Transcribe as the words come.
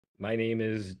My name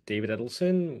is David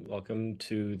Edelson. Welcome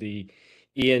to the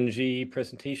ENG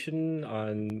presentation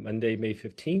on Monday, May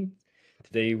 15th.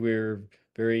 Today, we're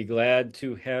very glad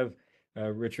to have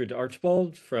Richard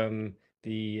Archibald from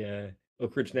the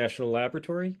Oakridge National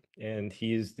Laboratory, and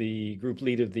he is the group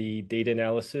lead of the Data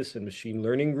Analysis and Machine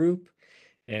Learning Group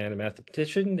and a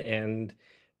mathematician, and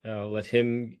let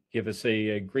him give us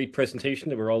a great presentation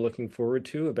that we're all looking forward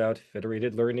to about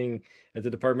federated learning at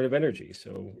the Department of Energy.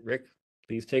 So, Rick,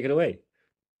 please take it away.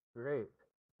 Great.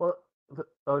 Well,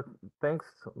 thanks,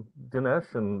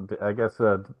 Dinesh, and I guess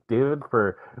David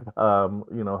for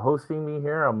hosting me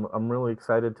here. I'm really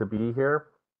excited to be here.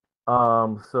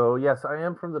 So yes, I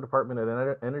am from the Department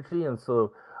of Energy, and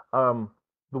so the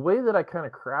way that I kind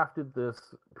of crafted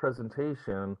this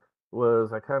presentation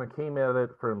was I kind of came at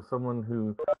it from someone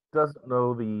who doesn't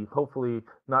know hopefully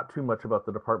not too much about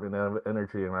the Department of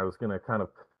Energy, and I was going to kind of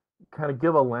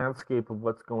give a landscape of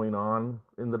what's going on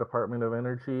in the Department of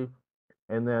Energy,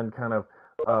 and then kind of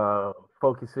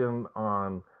focus in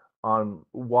on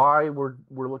why we're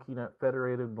looking at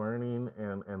federated learning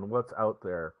and what's out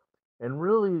there. And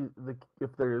really, if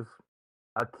there's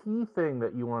a key thing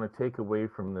that you want to take away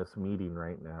from this meeting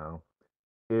right now,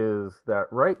 is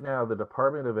that right now the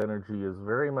Department of Energy is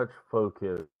very much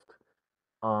focused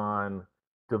on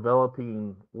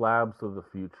developing labs of the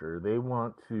future. They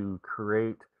want to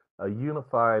create a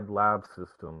unified lab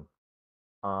system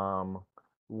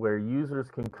where users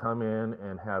can come in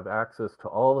and have access to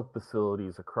all the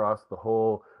facilities across the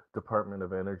whole Department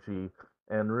of Energy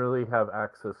and really have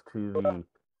access to the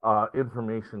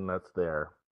information that's there.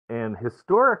 And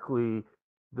historically,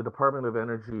 the Department of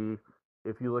Energy,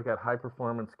 if you look at high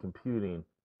performance computing,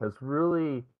 has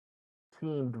really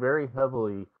teamed very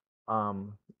heavily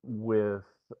with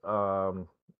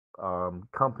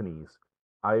companies,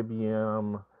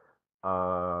 IBM,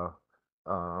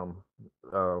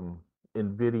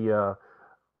 NVIDIA,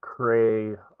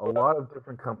 Cray, a lot of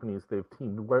different companies. They've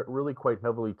teamed really quite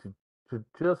heavily to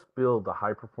just build the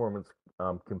high performance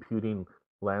computing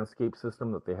landscape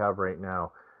system that they have right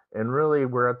now. And really,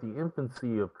 we're at the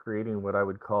infancy of creating what I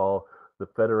would call the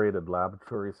federated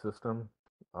laboratory system.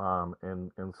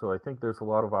 And so I think there's a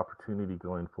lot of opportunity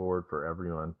going forward for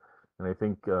everyone. And I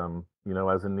think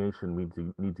as a nation, we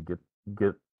need to get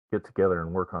together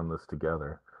and work on this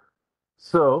together.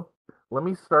 So let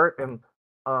me start, and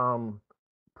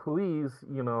please,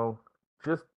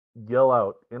 just yell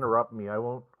out, interrupt me. I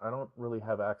don't really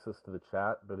have access to the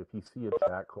chat, but if you see a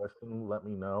chat question, let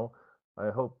me know. I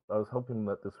was hoping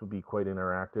that this would be quite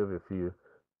interactive. If you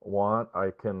want,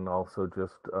 I can also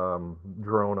just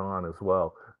drone on as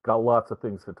well. Got lots of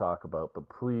things to talk about, but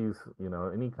please,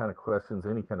 any kind of questions,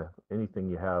 anything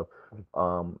you have,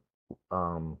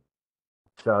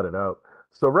 shout it out.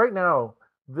 So right now,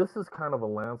 this is kind of a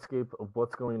landscape of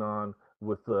what's going on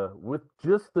with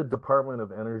just the Department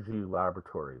of Energy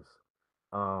laboratories.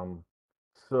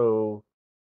 So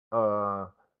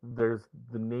there's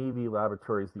the Navy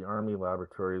laboratories, the Army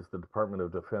laboratories, the Department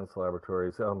of Defense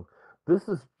laboratories. This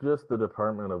is just the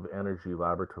Department of Energy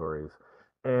laboratories,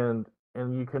 and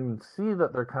you can see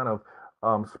that they're kind of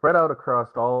spread out across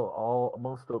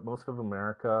most of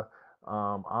America.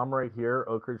 I'm right here,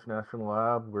 Oakridge National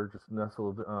Lab. We're just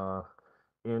nestled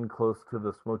in close to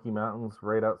the Smoky Mountains,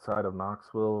 right outside of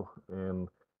Knoxville, in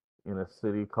a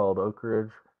city called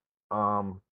Oakridge.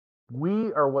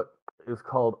 We are what is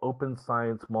called open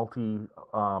science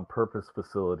multi-purpose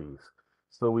facilities.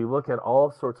 So we look at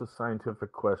all sorts of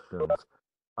scientific questions.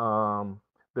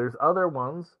 There's other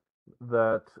ones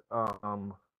that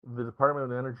the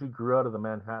Department of Energy grew out of the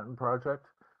Manhattan Project,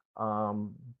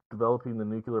 developing the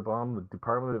nuclear bomb. The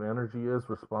Department of Energy is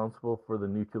responsible for the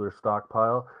nuclear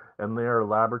stockpile, and there are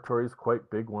laboratories, quite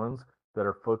big ones, that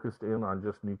are focused in on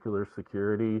just nuclear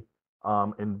security.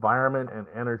 Environment and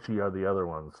energy are the other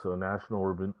ones. So National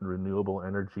Renewable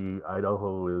Energy,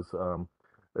 Idaho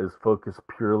is focused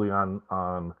purely on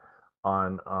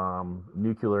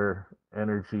nuclear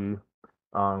energy.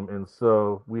 And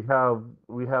so we have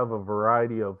a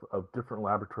variety of different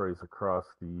laboratories across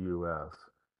the U.S.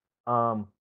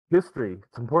 History.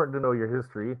 It's important to know your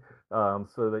history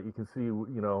so that you can see,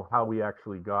 how we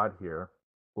actually got here.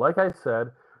 Like I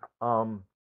said,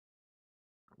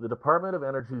 the Department of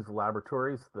Energy's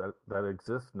laboratories that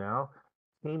exist now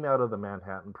came out of the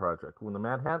Manhattan Project. When the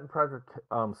Manhattan Project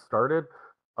started,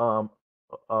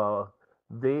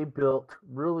 they built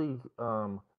really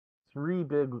three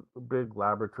big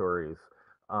laboratories.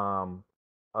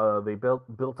 They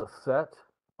built a set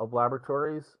of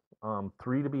laboratories,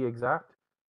 three to be exact,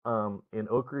 in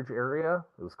Oakridge area.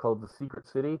 It was called the Secret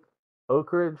City.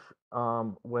 Oakridge,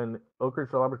 when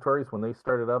Oakridge Laboratories, when they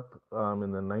started up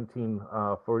in the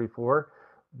 1944,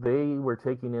 they were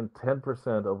taking in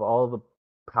 10% of all the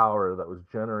power that was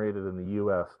generated in the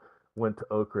U.S. went to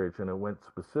Oakridge, and it went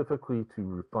specifically to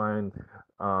refine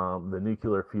the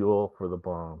nuclear fuel for the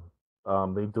bomb.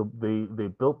 They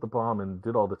built the bomb and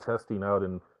did all the testing out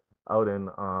in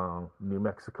New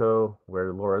Mexico,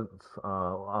 where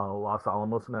Los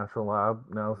Alamos National Lab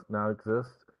now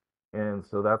exists, and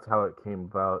so that's how it came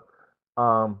about.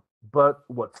 But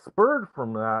what spurred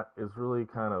from that is really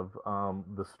kind of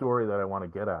the story that I want to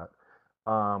get at.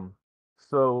 Um,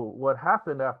 so what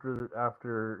happened after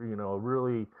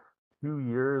really 2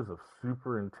 years of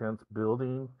super intense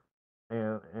building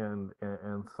and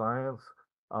science,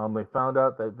 they found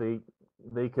out that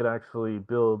they could actually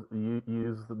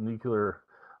use the nuclear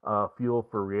fuel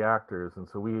for reactors, and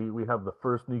so we have the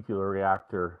first nuclear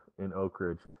reactor in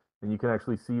Oakridge, and you can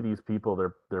actually see these people.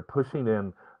 They're pushing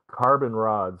in carbon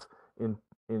rods in,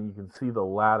 and you can see the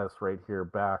lattice right here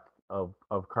back of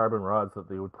carbon rods that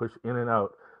they would push in and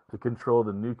out to control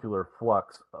the nuclear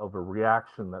flux of a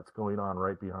reaction that's going on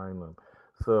right behind them.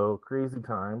 So crazy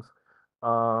times.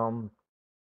 Um,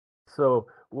 so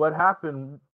what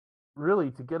happened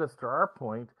really to get us to our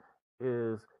point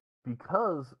is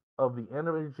because of the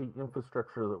energy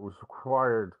infrastructure that was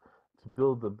required to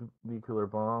build the nuclear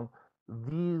bomb,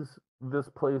 this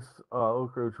place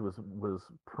Oak Ridge was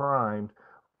primed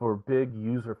for big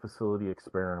user facility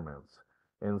experiments.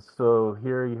 And so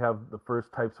here you have the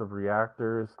first types of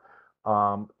reactors.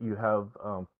 You have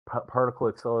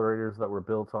particle accelerators that were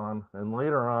built on, and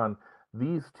later on,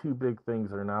 these two big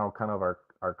things are now kind of our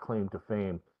claim to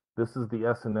fame. This is the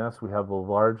SNS. We have the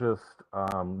largest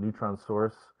neutron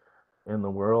source in the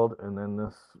world, and then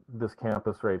this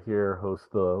campus right here hosts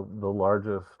the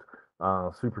largest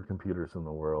supercomputers in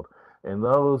the world. And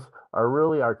those are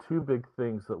really our two big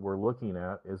things that we're looking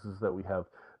at is that we have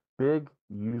big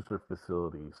user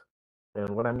facilities.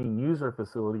 And when I mean user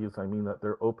facilities, I mean that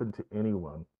they're open to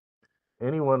anyone.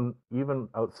 Anyone, even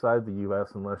outside the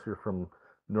US, unless you're from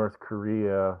North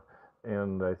Korea,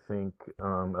 and I think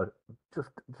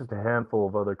just a handful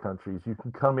of other countries. You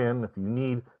can come in if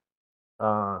you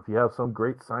have some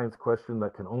great science question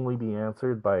that can only be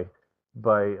answered by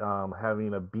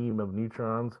having a beam of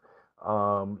neutrons.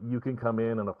 You can come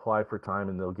in and apply for time,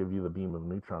 and they'll give you the beam of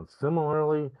neutrons.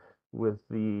 Similarly, with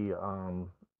the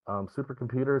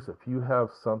supercomputers, if you have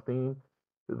something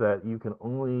that you can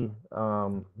only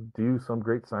do some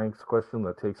great science question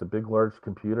that takes a big, large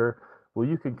computer, well,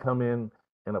 you can come in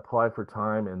and apply for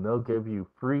time, and they'll give you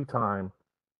free time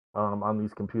on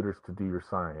these computers to do your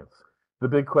science. The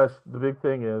big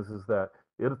thing is that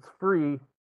it's free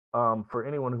for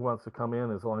anyone who wants to come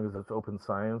in, as long as it's open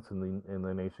science and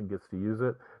the nation gets to use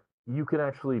it. You can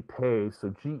actually pay. So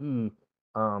GE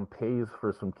pays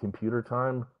for some computer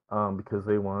time because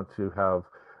they want to have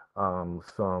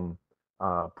some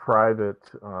private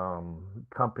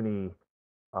company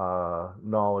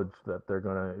knowledge that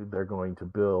they're going to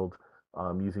build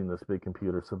using this big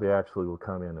computer. So they actually will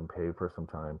come in and pay for some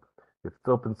time. If it's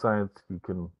open science,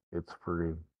 it's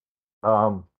free.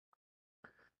 Um,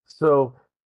 so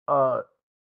uh,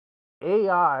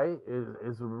 AI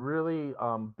is a really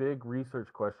big research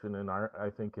question I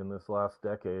think in this last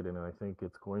decade, and I think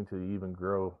it's going to even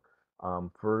grow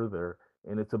further.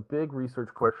 And it's a big research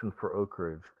question for Oak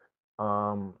Ridge.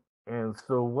 And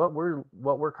so what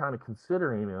we're kind of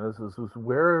considering is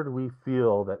where do we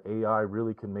feel that AI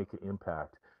really can make an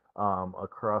impact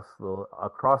across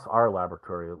our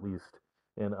laboratory, at least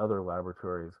in other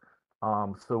laboratories.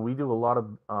 So we do a lot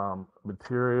of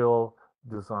material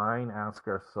design, ask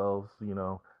ourselves,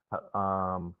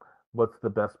 what's the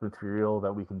best material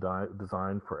that we can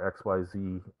design for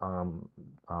XYZ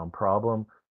problem.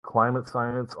 Climate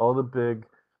science, all the big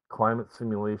climate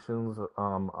simulations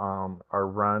are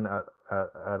run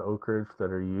at Oak Ridge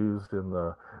that are used in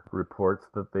the reports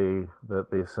that they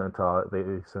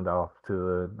send off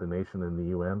to the nation and the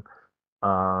UN.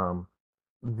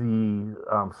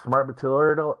 The smart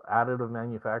material additive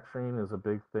manufacturing is a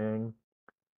big thing.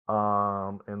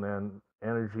 And then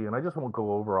energy, and I just won't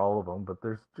go over all of them, but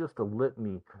there's just a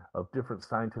litany of different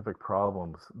scientific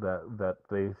problems that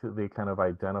they kind of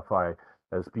identify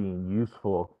as being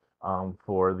useful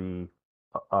for the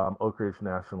Oak Ridge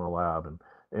National Lab,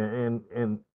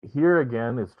 and here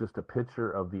again is just a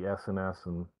picture of the SNS,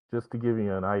 and just to give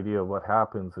you an idea of what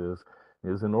happens is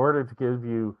in order to give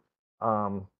you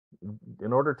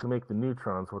in order to make the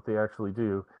neutrons, what they actually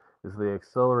do is they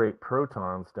accelerate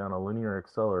protons down a linear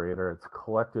accelerator. It's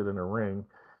collected in a ring,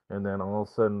 and then all of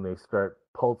a sudden they start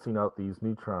pulsing out these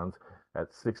neutrons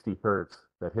at 60 hertz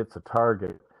that hits a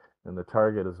target. and the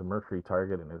target is a mercury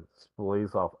target, and it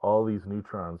splays off all these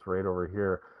neutrons right over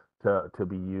here to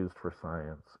be used for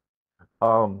science.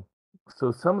 Um,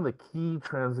 so some of the key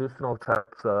transitional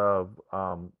types of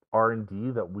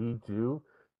R&D that we do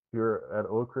here at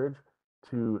Oakridge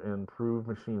to improve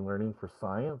machine learning for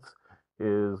science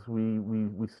is we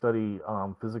study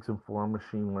physics-informed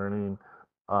machine learning.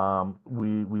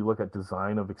 We look at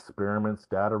design of experiments,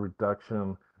 data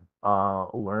reduction,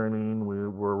 learning.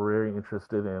 We're very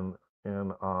interested in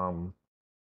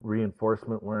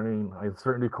reinforcement learning,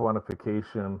 uncertainty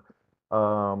quantification,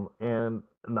 and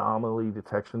anomaly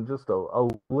detection, just a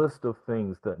list of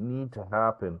things that need to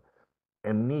happen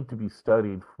and need to be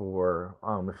studied for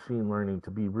machine learning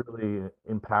to be really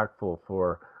impactful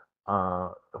uh,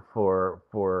 for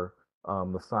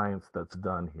the science that's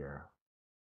done here.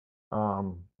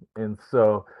 And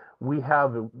so we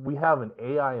have an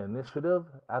AI initiative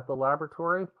at the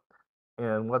laboratory,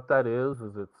 and what that is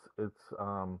it's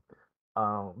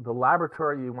the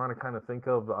laboratory you want to kind of think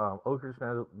of. Oakridge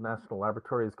National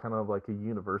Laboratory is kind of like a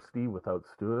university without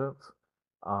students.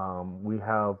 We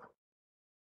have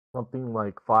something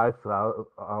like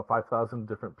 5,000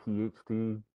 different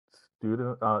PhD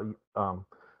student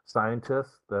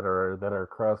scientists that are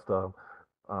across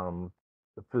um,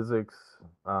 physics,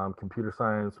 computer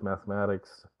science,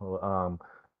 mathematics,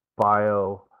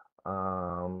 bio,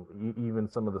 even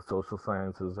some of the social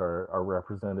sciences are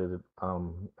represented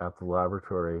at the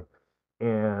laboratory.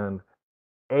 And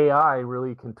AI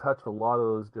really can touch a lot of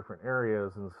those different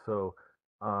areas. And so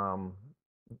um,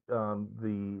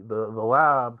 the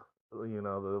lab,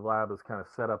 the lab is kind of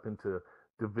set up into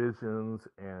divisions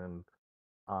and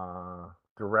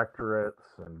directorates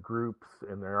and groups,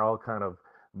 and they're all kind of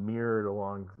mirrored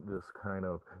along this kind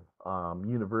of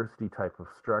university type of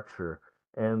structure.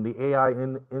 And the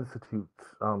Institute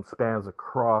spans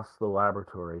across the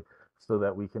laboratory so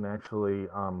that we can actually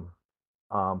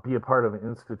be a part of an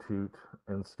institute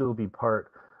and still be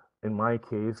part, in my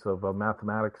case, of a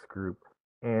mathematics group,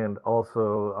 and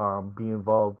also be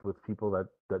involved with people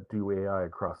that do AI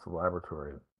across the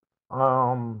laboratory.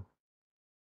 Um,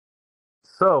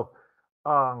 so,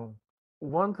 um,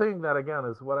 one thing that again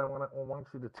is what I want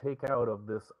you to take out of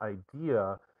this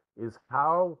idea is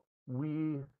how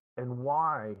we and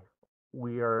why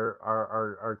we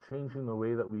are changing the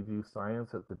way that we do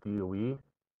science at the DOE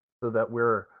so that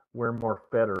we're more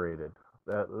federated,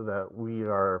 that we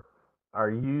are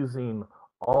using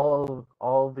all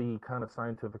the kind of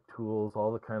scientific tools,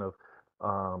 all the kind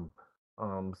of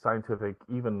um, scientific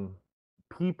even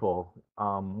people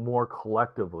more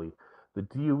collectively. The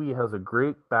DOE has a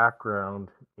great background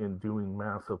in doing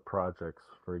massive projects.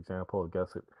 For example, I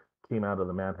guess it came out of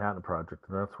the Manhattan Project,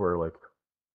 and that's where like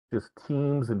just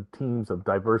teams and teams of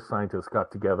diverse scientists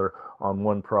got together on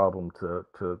one problem to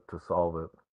solve it.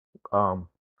 Um,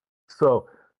 so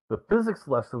the physics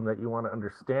lesson that you want to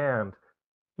understand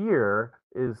here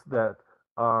is that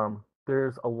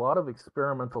there's a lot of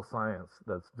experimental science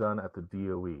that's done at the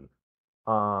DOE.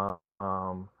 Uh,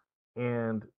 um,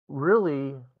 and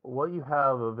really, what you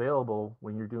have available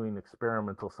when you're doing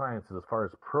experimental science, as far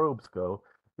as probes go,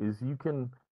 is you can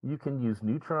use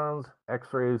neutrons,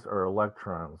 X-rays, or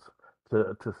electrons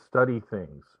to study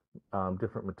things,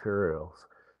 different materials.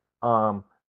 Um,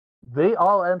 they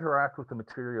all interact with the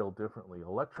material differently.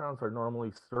 Electrons are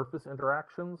normally surface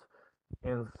interactions,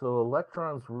 and so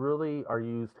electrons really are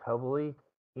used heavily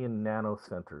in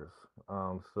nanocenters.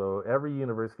 So every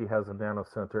university has a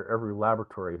nanocenter, every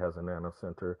laboratory has a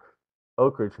nanocenter,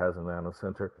 Oakridge has a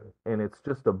nanocenter, and it's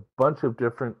just a bunch of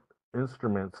different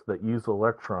instruments that use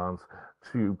electrons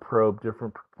to probe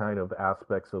different kind of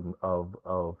aspects of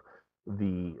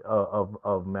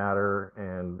matter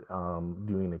and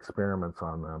doing experiments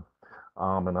on them.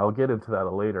 And I'll get into that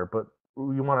later, but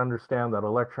you want to understand that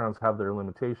electrons have their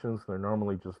limitations. They're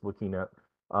normally just looking at,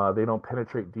 they don't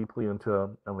penetrate deeply into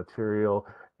a material,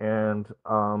 and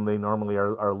they normally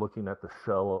are looking at the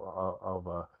shell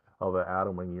of an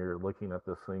atom when you're looking at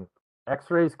this thing.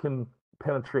 X-rays can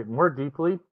penetrate more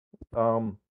deeply.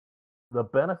 Um, the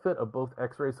benefit of both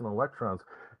X-rays and electrons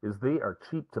is they are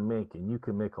cheap to make, and you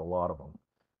can make a lot of them.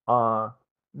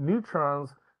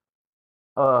 Neutrons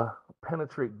uh,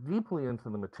 penetrate deeply into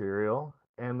the material,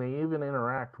 and they even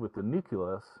interact with the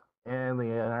nucleus, and they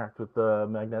interact with the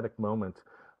magnetic moment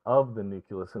of the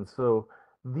nucleus. And so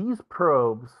these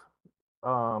probes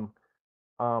um,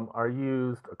 are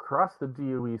used across the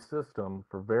DOE system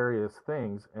for various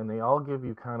things, and they all give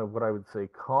you kind of what I would say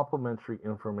complementary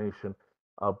information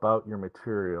about your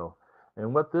material.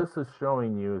 And what this is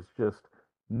showing you is just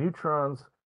neutrons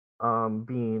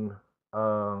being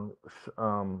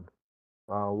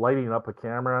lighting up a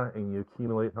camera and you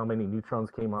accumulate how many neutrons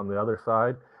came on the other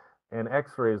side, and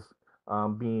X-rays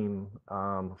being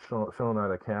shown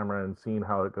at a camera and seeing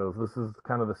how it goes. This is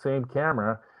kind of the same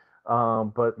camera,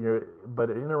 but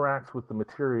it interacts with the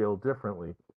material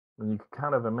differently. And you can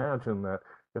kind of imagine that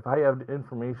if I have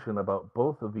information about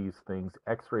both of these things,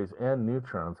 X-rays and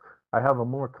neutrons, I have a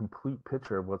more complete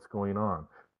picture of what's going on.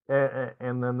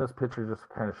 And then this picture just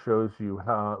kind of shows you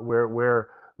how where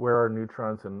are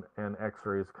neutrons and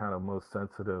X-rays kind of most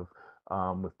sensitive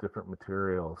with different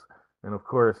materials. And of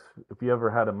course, if you ever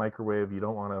had a microwave, you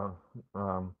don't want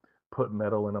to put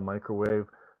metal in a microwave.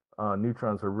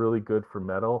 Neutrons are really good for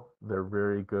metal. They're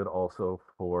very good also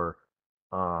for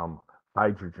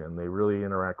hydrogen. They really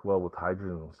interact well with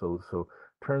hydrogen. So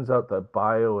turns out that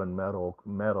bio and metal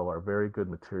are very good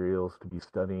materials to be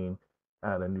studying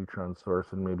at a neutron source,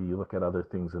 and maybe you look at other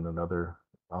things in another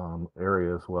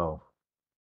area as well.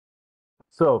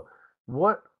 So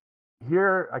what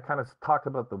here, I kind of talked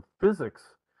about the physics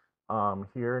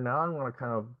here. Now I'm going to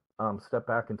kind of step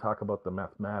back and talk about the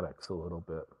mathematics a little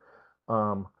bit.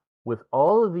 With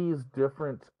all of these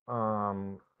different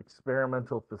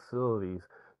experimental facilities,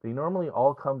 they normally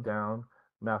all come down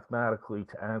mathematically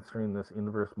to answering this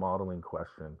inverse modeling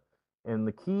question. And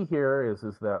the key here is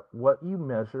that what you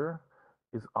measure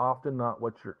is often not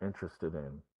what you're interested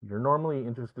in. You're normally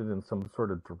interested in some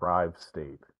sort of derived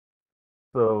state.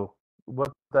 So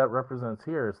what that represents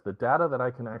here is the data that I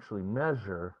can actually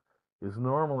measure is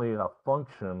normally a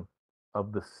function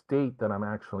of the state that I'm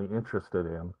actually interested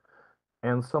in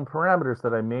and some parameters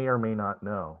that I may or may not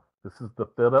know. This is the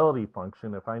fidelity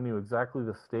function. If I knew exactly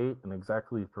the state and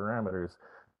exactly the parameters,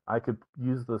 I could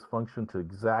use this function to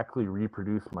exactly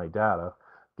reproduce my data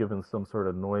given some sort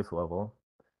of noise level.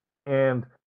 And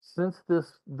since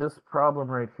this problem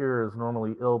right here is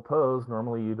normally ill-posed,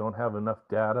 normally you don't have enough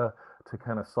data to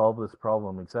kind of solve this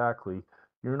problem exactly,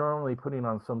 you're normally putting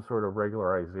on some sort of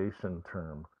regularization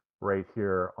term right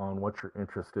here on what you're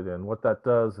interested in. What that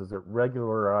does is it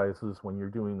regularizes, when you're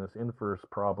doing this inverse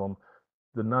problem,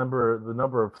 the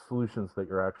number of solutions that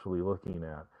you're actually looking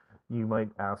at. You might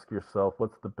ask yourself,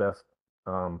 what's the best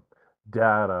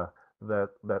data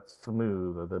that's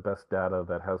smooth, or the best data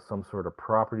that has some sort of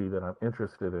property that I'm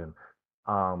interested in?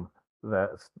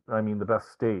 The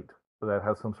best state that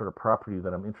has some sort of property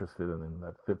that I'm interested in and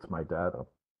that fits my data.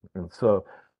 And so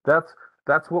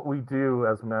that's what we do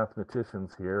as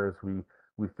mathematicians here, is we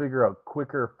figure out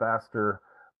quicker, faster,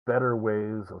 better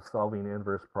ways of solving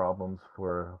inverse problems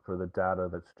for the data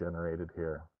that's generated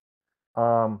here.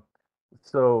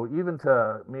 So even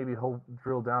to maybe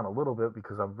drill down a little bit,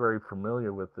 because I'm very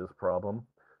familiar with this problem,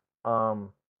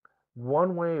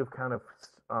 one way of kind of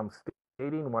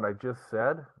stating what I just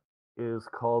said is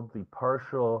called the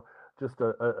partial, just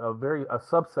a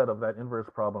subset of that inverse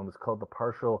problem is called the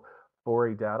partial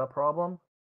Fourier data problem.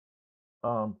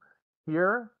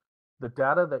 Here, the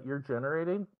data that you're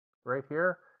generating right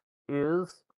here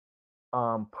is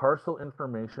partial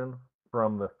information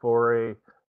from the Fourier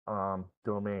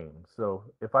domain. So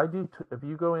if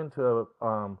you go into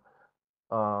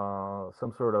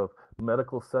some sort of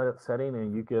medical setting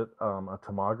and you get a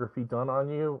tomography done on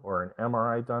you, or an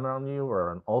MRI done on you,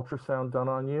 or an ultrasound done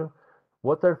on you,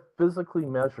 what they're physically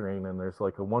measuring, and there's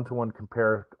like a one-to-one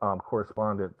compare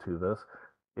correspondent to this,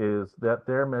 is that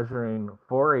they're measuring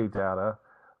Fourier data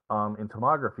in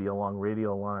tomography along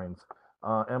radial lines.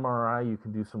 MRI, you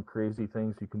can do some crazy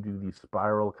things. You can do these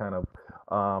spiral kind of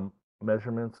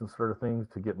measurements and sort of things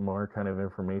to get more kind of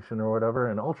information or whatever.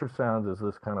 And ultrasound is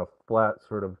this kind of flat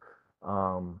sort of,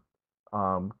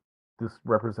 this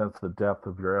represents the depth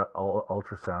of your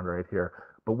ultrasound right here.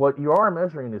 But what you are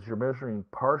measuring is you're measuring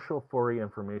partial Fourier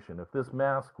information. If this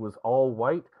mask was all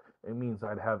white, it means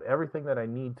I'd have everything that I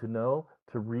need to know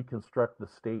to reconstruct the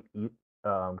state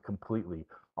completely.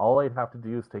 All I'd have to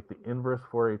do is take the inverse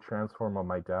Fourier transform of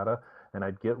my data, and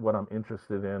I'd get what I'm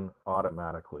interested in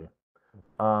automatically.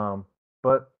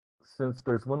 But since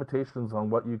there's limitations on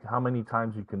how many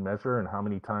times you can measure and how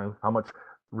much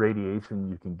radiation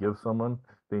you can give someone,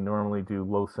 they normally do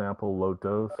low sample, low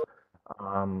dose.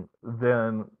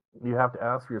 Then you have to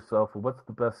ask yourself, well, what's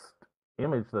the best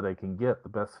image that I can get, the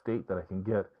best state that I can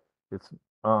get? It's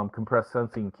compressed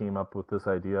sensing came up with this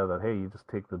idea that, hey, you just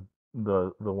take the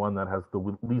one that has the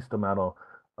least amount of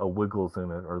wiggles in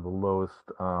it, or the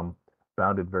lowest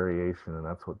bounded variation, and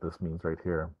that's what this means right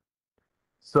here.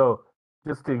 So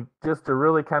just to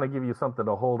really kind of give you something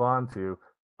to hold on to,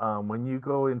 when you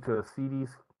go into a CT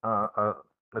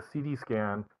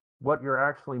scan, what you're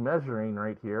actually measuring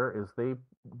right here is they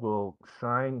will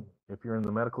shine, if you're in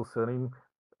the medical setting,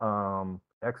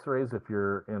 X-rays. If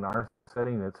you're in our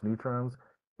setting, it's neutrons.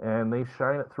 and they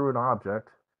shine it through an object,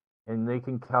 and they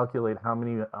can calculate how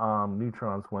many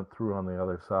neutrons went through on the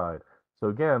other side. So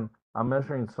again, I'm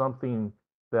measuring something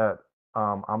that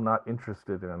I'm not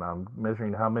interested in. I'm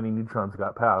measuring how many neutrons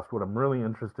got past. What I'm really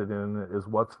interested in is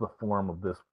what's the form of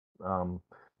this um,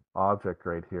 object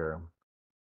right here.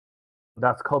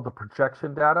 That's called the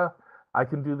projection data. I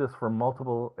can do this for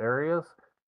multiple areas.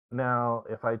 Now,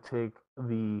 if I take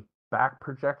the back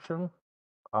projection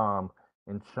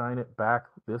and shine it back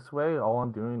this way, all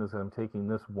I'm doing is I'm taking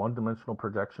this one-dimensional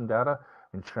projection data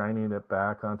and shining it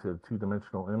back onto a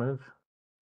two-dimensional image.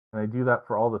 And I do that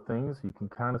for all the things. You can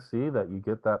kind of see that you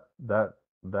get that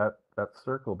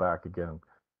circle back again.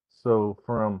 So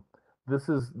from this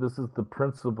is the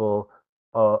principle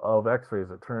of X-rays.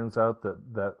 It turns out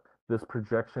that this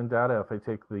projection data, if I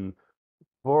take the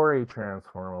Fourier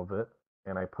transform of it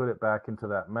and I put it back into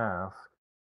that mask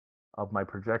of my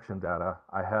projection data,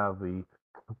 I have the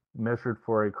measured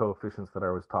Fourier coefficients that I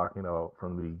was talking about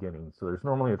from the beginning. So there's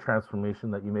normally a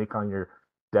transformation that you make on your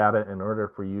data in order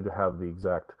for you to have the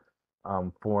exact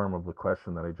form of the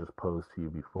question that I just posed to you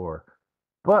before.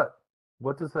 But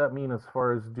what does that mean as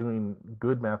far as doing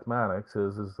good mathematics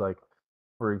is like,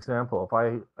 for example, if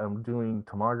I am doing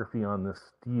tomography on this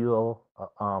steel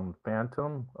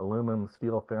phantom, aluminum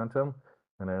steel phantom,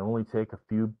 and I only take a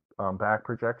few back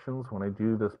projections, when I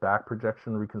do this back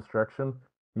projection reconstruction,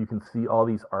 you can see all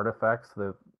these artifacts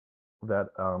that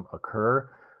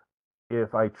occur.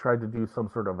 If I tried to do some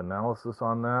sort of analysis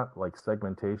on that, like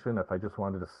segmentation, if I just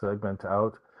wanted to segment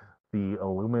out the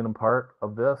aluminum part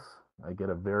of this, I get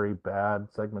a very bad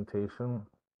segmentation.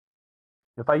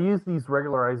 If I use these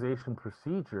regularization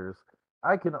procedures,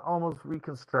 I can almost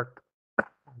reconstruct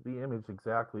the image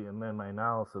exactly, and then my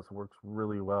analysis works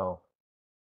really well.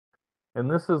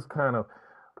 And this is kind of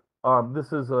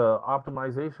this is a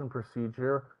optimization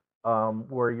procedure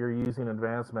where you're using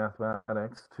advanced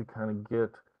mathematics to kind of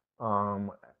get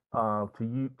to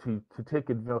take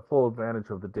full advantage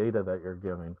of the data that you're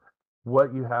giving.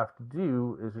 What you have to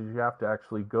do is you have to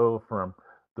actually go from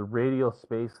the radial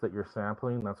space that you're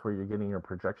sampling, that's where you're getting your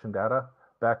projection data,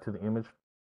 back to the image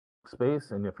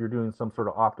space. And if you're doing some sort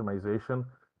of optimization,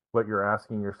 what you're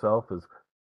asking yourself is,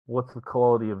 what's the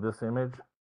quality of this image?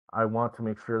 I want to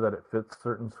make sure that it fits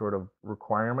certain sort of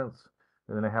requirements.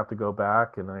 And then I have to go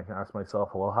back and I ask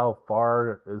myself, well, how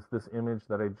far is this image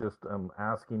that I just am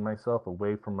asking myself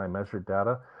away from my measured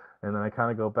data? And then I kind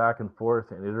of go back and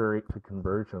forth and iterate to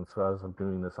convergence as I'm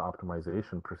doing this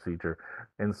optimization procedure.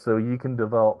 And so you can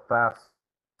develop fast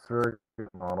surrogate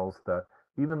models that,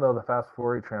 even though the fast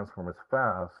Fourier transform is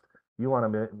fast, you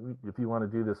want to, if you want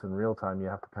to do this in real time, you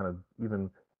have to kind of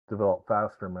even develop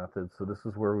faster methods. So this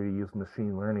is where we use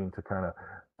machine learning to kind of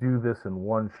do this in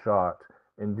one shot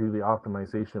and do the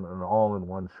optimization and all in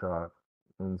one shot.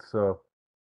 And so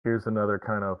here's another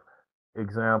kind of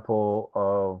example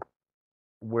of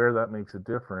where that makes a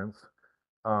difference.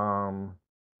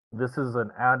 This is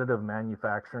an additive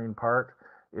manufacturing part.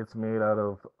 It's made out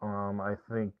of, I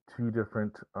think, two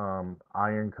different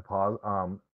iron composite,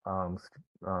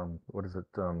 what is it,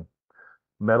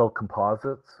 metal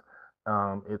composites.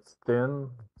 It's thin,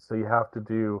 so you have to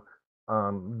do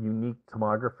unique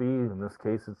tomography. In this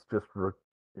case, it's just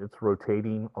it's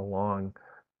rotating along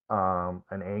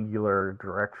an angular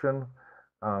direction,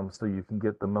 so you can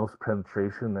get the most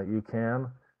penetration that you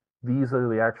can. These are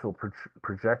the actual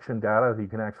projection data. You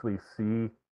can actually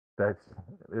see that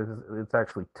it's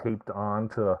actually taped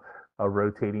onto a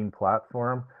rotating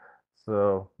platform.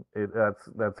 So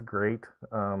that's great.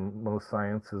 Most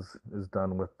science is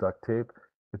done with duct tape.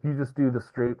 If you just do the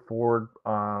straightforward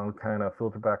kind of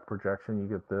filter back projection, you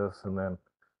get this, and then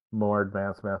more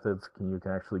advanced methods you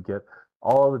can actually get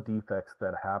all the defects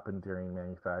that happen during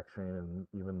manufacturing, and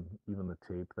even the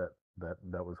tape that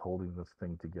was holding this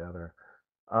thing together.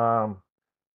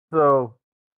 So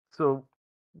so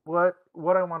what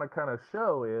I want to kind of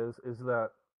show is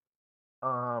that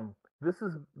this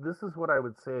is what I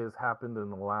would say has happened in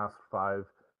the last five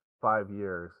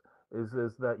years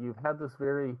is that you've had this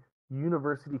very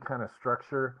university kind of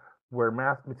structure where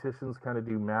mathematicians kind of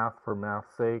do math for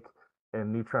math's sake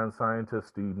and neutron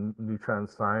scientists do neutron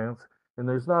science, and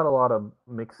there's not a lot of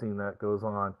mixing that goes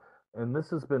on. And this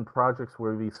has been projects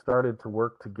where we started to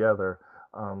work together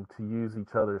to use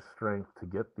each other's strength to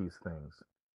get these things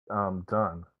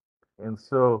done. And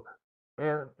so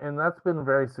and that's been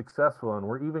very successful, and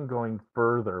we're even going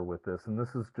further with this. And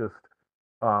this is just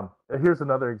here's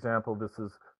another example. This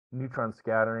is neutron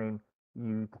scattering.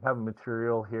 You have a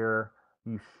material here,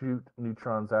 you shoot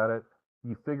neutrons at it,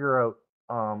 you figure out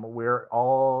where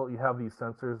all you have these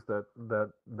sensors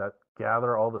that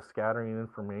gather all the scattering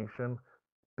information,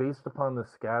 based upon the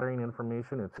scattering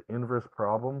information, it's inverse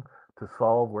problem to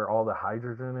solve where all the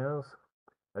hydrogen is.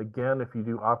 Again, if you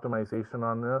do optimization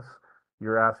on this,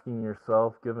 you're asking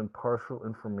yourself, given partial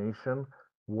information,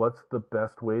 what's the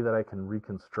best way that I can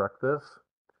reconstruct this?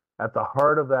 At the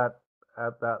heart of that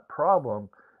problem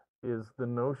is the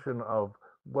notion of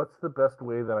what's the best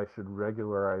way that I should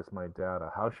regularize my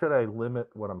data? How should I limit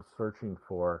what I'm searching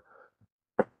for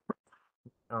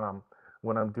um,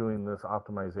 when I'm doing this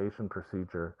optimization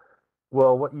procedure?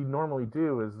 Well, what you normally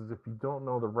do is if you don't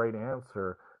know the right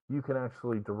answer, you can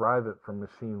actually derive it from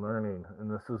machine learning. And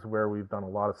this is where we've done a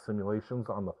lot of simulations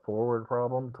on the forward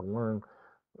problem to learn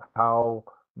how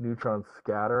neutrons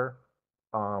scatter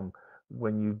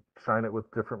when you shine it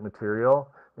with different material.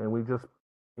 And we just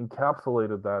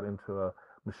encapsulated that into a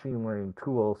machine learning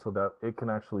tool so that it can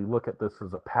actually look at this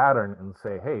as a pattern and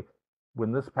say, hey,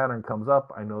 when this pattern comes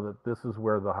up, I know that this is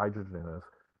where the hydrogen is.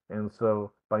 And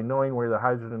so by knowing where the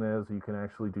hydrogen is, you can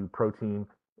actually do protein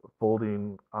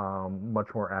folding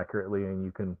much more accurately, and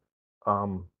you can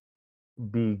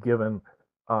be given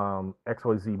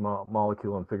XYZ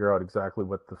molecule and figure out exactly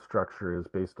what the structure is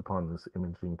based upon this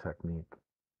imaging technique.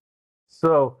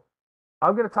 So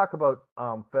I'm going to talk about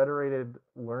federated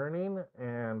learning,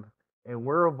 and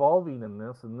we're evolving in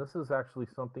this, and this is actually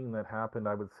something that happened,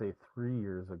 I would say, 3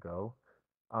 years ago.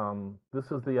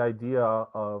 This is the idea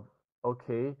of,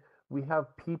 okay, we have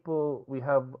people, we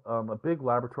have a big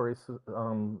laboratory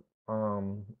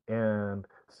and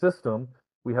system.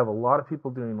 We have a lot of people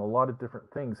doing a lot of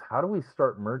different things. How do we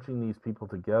start merging these people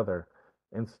together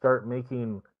and start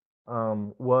making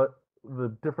what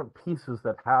the different pieces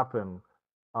that happen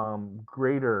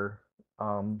greater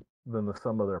than the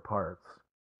sum of their parts?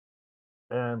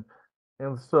 And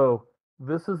so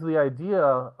this is the idea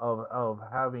of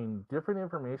having different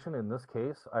information. In this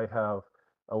case, I have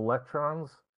electrons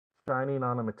shining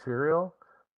on a material.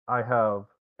 I have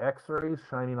X-rays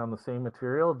shining on the same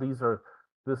material.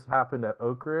 This happened at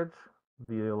Oakridge,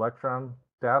 the electron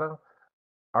data.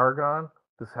 Argon,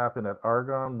 this happened at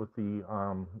Argon with the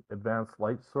advanced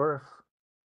light source.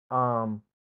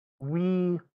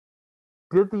 We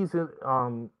did these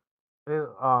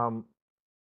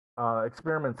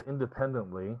experiments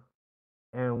independently,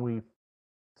 and we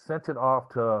sent it off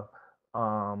to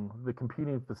the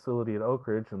computing facility at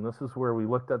Oakridge, and this is where we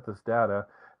looked at this data,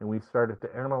 and we started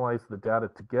to analyze the data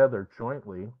together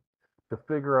jointly to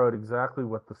figure out exactly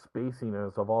what the spacing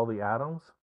is of all the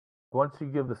atoms. Once you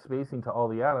give the spacing to all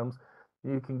the atoms,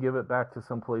 you can give it back to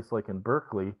some place like in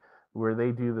Berkeley, where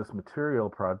they do this material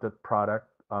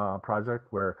project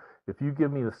where if you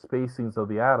give me the spacings of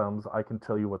the atoms, I can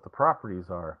tell you what the properties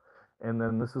are. And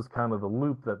then this is kind of the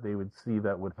loop that they would see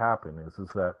that would happen is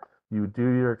that you would do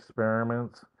your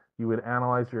experiments, you would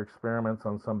analyze your experiments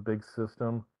on some big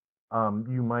system.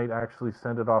 You might actually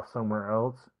send it off somewhere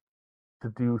else to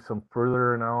do some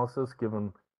further analysis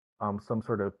given some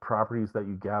sort of properties that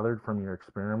you gathered from your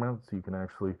experiments. You can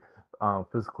actually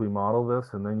physically model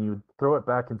this, and then you throw it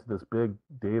back into this big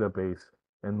database,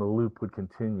 and the loop would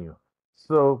continue.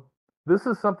 So this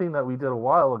is something that we did a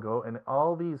while ago, and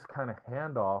all these kind of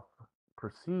handoff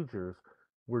procedures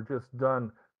were just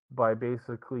done by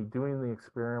basically doing the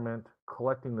experiment,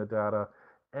 collecting the data,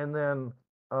 and then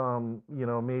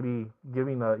maybe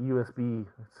giving a USB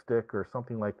stick or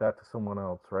something like that to someone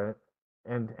else, right?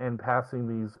 And passing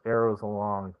these arrows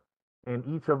along, and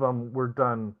each of them were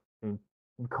done in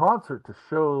concert to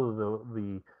show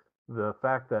the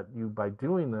fact that you by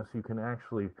doing this you can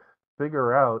actually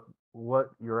figure out what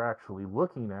you're actually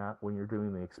looking at when you're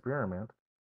doing the experiment,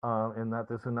 and that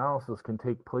this analysis can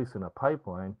take place in a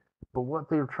pipeline. But what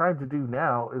they're trying to do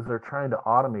now is they're trying to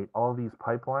automate all these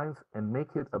pipelines and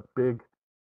make it a big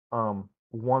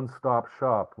one-stop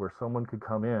shop where someone could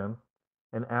come in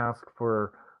and ask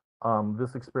for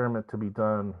this experiment to be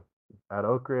done at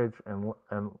Oakridge and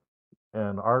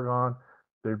Argonne.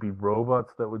 There'd be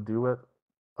robots that would do it.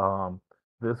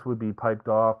 This would be piped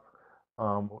off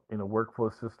in a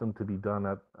workflow system to be done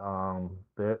at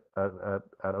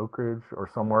Oakridge or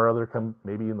somewhere other,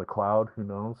 maybe in the cloud. Who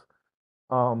knows?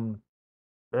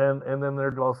 And then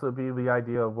there'd also be the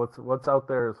idea of what's out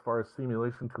there as far as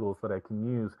simulation tools that I can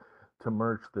use to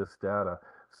merge this data.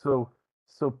 So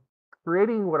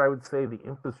creating what I would say the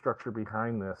infrastructure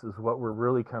behind this is what we're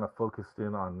really kind of focused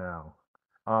in on now.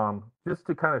 Just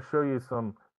to kind of show you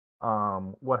some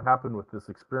what happened with this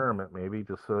experiment, maybe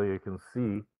just so you can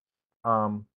see.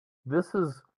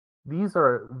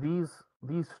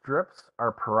 These strips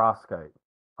are perovskite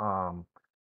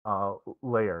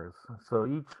layers. So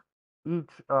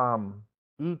each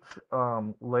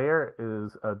layer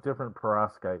is a different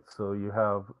perovskite. So you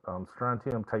have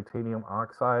strontium titanium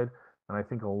oxide and I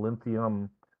think a lithium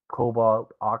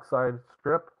cobalt oxide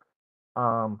strip.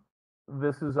 Um,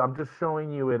 I'm just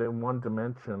showing you it in one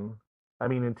dimension. I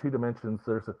mean, in two dimensions,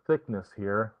 there's a thickness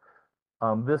here.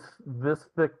 This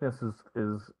thickness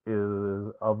is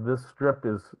of this strip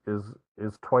is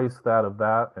twice that of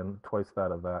that and twice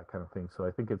that of that kind of thing. So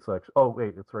I think it's like, oh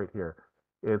wait, it's right here.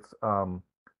 It's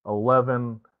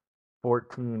 11,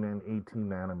 14, and 18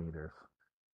 nanometers.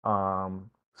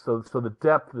 So the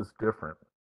depth is different.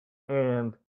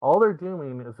 And all they're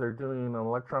doing is they're doing an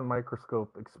electron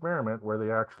microscope experiment where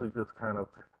they actually just kind of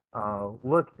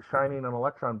shining an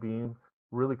electron beam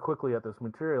really quickly at this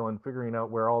material and figuring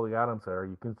out where all the atoms are.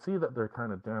 You can see that they're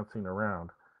kind of dancing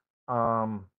around.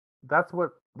 Um, that's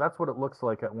what it looks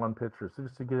like at one picture. So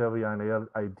just to give you an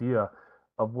idea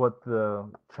of what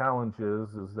the challenge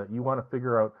is that you want to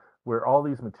figure out where all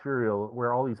these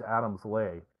atoms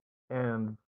lay,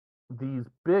 and these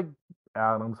big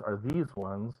atoms are these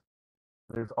ones.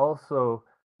 There's also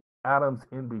atoms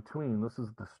in between. This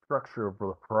is the structure of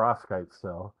the perovskite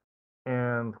cell.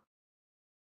 And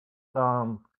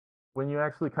when you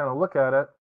actually kind of look at it,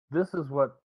 this is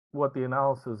what the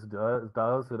analysis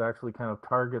does. It actually kind of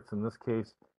targets, in this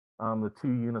case, the 2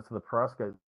 units of the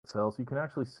perovskite cells. You can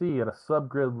actually see at a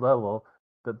subgrid level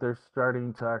that they're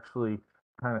starting to actually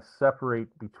kind of separate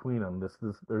between them.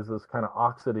 There's this kind of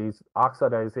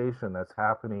oxidization that's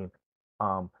happening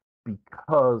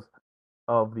because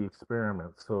of the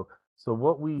experiment. So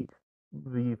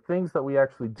the things that we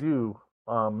actually do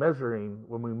measuring,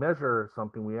 when we measure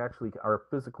something, we actually are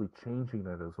physically changing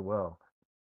it as well.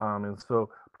 And so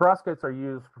perovskites are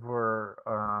used for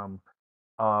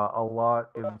a lot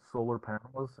in solar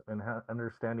panels, and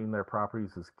understanding their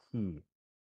properties is key.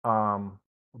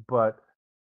 But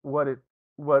what it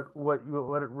what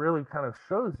it really kind of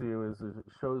shows you is it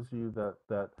shows you that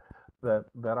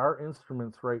our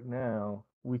instruments right now,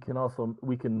 we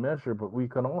can measure, but we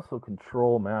can also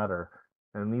control matter.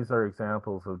 And these are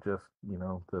examples of just,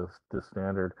 the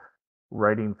standard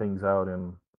writing things out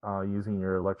and using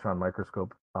your electron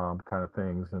microscope kind of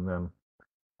things. And then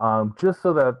just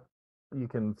so that you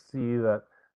can see that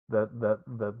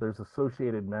there's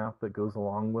associated math that goes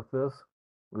along with this.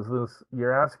 Is this,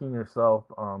 you're asking yourself,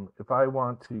 if I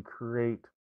want to create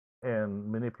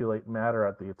and manipulate matter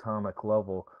at the atomic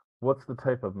level, what's the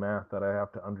type of math that I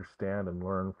have to understand and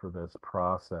learn for this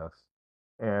process?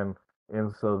 And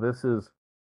so this is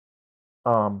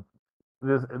um,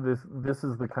 this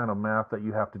is the kind of math that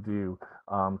you have to do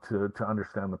to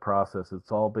understand the process.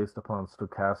 It's all based upon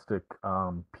stochastic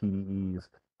PDEs,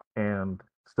 and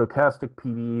stochastic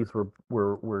PDEs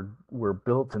were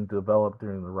built and developed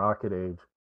during the rocket age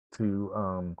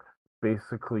to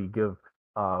basically give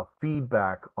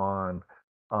feedback on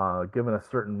given a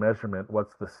certain measurement,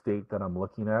 what's the state that I'm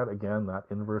looking at? Again, that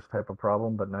inverse type of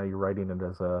problem, but now you're writing it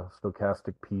as a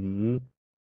stochastic PDE,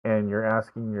 and you're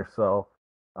asking yourself,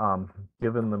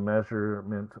 given the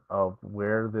measurement of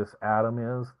where this atom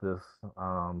is, this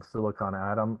silicon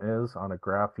atom is on a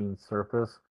graphene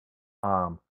surface,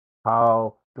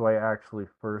 how do I actually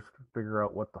first figure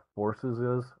out what the forces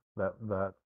is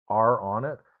that are on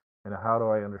it, and how do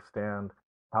I understand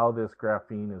how this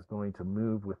graphene is going to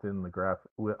move within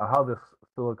how this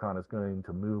silicon is going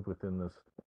to move within this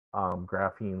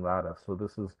graphene lattice. So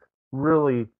this is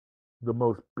really the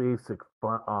most basic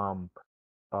kind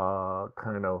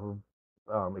of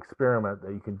experiment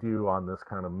that you can do on this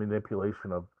kind of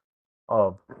manipulation of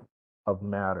of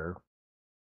matter.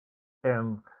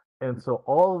 And so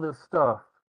all of this stuff,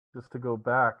 just to go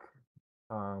back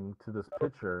to this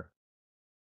picture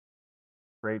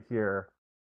right here,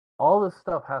 all this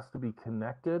stuff has to be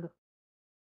connected.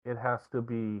 It has to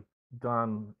be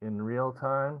done in real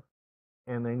time,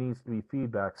 and there needs to be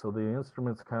feedback. So the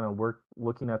instruments kind of work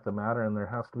looking at the matter, and there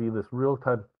has to be this real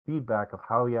time feedback of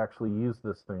how you actually use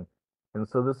this thing. And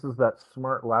so this is that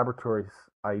smart laboratory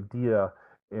idea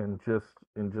in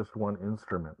just one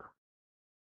instrument.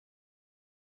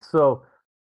 So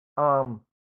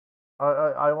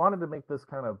I wanted to make this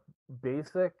kind of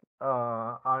basic.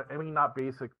 I mean, not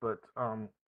basic, but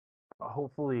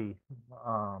hopefully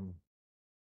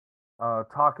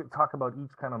talk about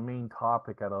each kind of main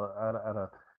topic at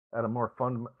a more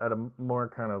fun, at a more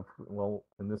kind of, well,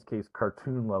 in this case,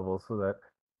 cartoon level, so that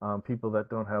people that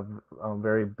don't have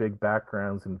very big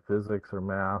backgrounds in physics or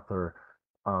math or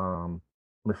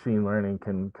machine learning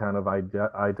can kind of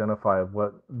identify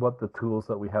what the tools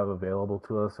that we have available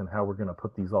to us and how we're going to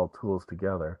put these all tools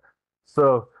together.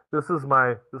 So this is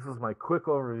my quick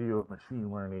overview of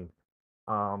machine learning.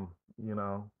 You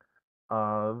know,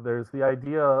 there's the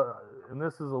idea, and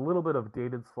this is a little bit of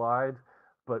dated slide,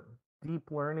 but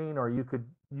deep learning, or you could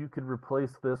you could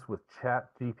replace this with Chat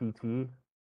GPT.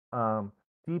 Um,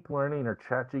 Deep learning or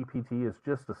Chat GPT is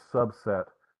just a subset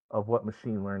of what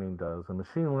machine learning does. And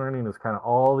machine learning is kind of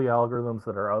all the algorithms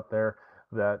that are out there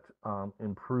that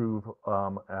improve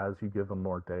as you give them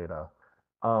more data.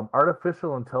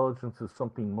 Artificial intelligence is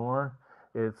something more.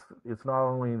 It's not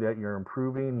only that you're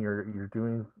improving, you're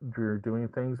doing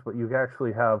things, but you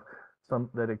actually have some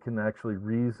that it can actually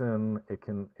reason, it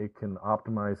can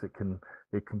optimize, it can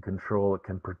control, it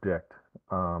can predict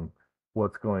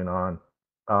what's going on.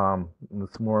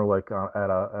 It's more like at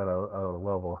a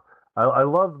level. I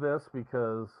love this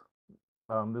because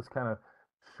this kind of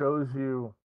shows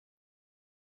you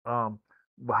um,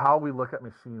 how we look at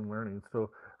machine learning.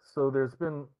 So there's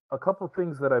been a couple of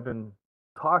things that I've been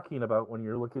talking about when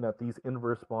you're looking at these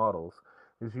inverse models.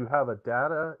 Is you have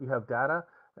data,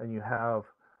 and you have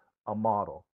a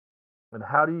model, and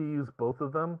how do you use both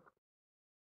of them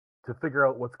to figure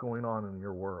out what's going on in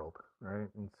your world, right?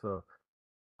 And so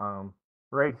um,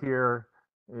 right here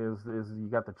is you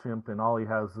got the chimp, and all he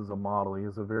has is a model. He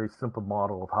has a very simple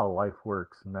model of how life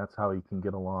works, and that's how he can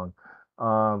get along.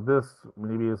 This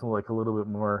maybe is like a little bit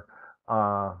more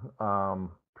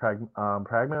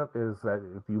pragmatic. Is that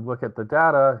if you look at the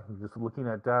data, you're just looking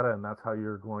at data, and that's how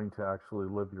you're going to actually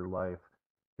live your life,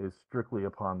 is strictly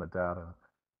upon the data.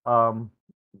 Um,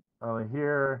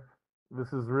 Here,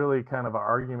 this is really kind of an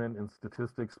argument in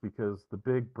statistics because the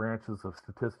big branches of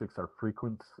statistics are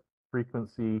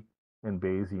frequency, and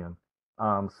Bayesian.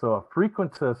 So a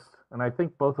frequentist, and I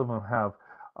think both of them have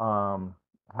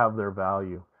their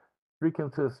value.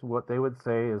 Frequentists, what they would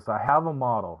say is, I have a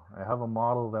model. I have a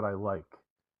model that I like.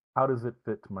 How does it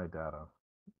fit to my data?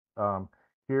 Um,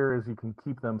 Here is you can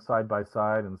keep them side by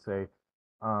side and say,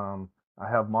 um, I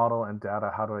have model and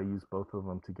data. How do I use both of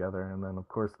them together? And then, of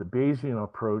course, the Bayesian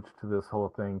approach to this whole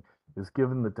thing is,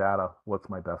 given the data, what's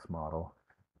my best model?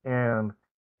 And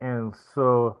and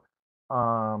so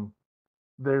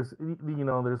there's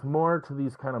more to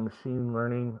these kind of machine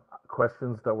learning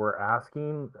questions that we're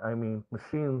asking. I mean,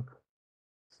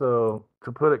 so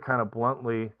to put it kind of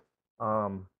bluntly,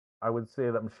 um, I would say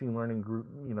that machine learning grew,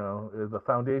 the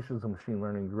foundations of machine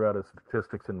learning grew out of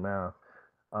statistics and math.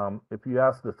 If you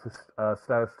ask the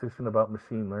statistician about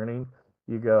machine learning,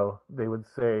 they would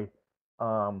say,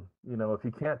 if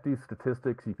you can't do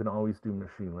statistics, you can always do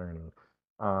machine learning.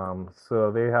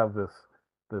 So they have this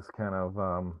kind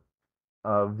of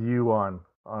view on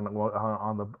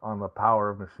the power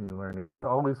of machine learning.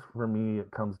 Always, for me,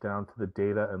 it comes down to the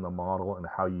data and the model and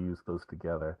how you use those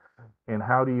together, and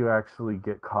how do you actually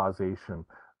get causation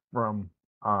from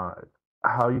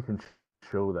how you can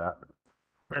show that.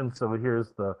 And so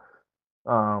here's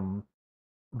um,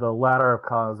 the ladder of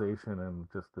causation, and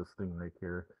just this thing right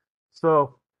here.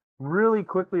 So really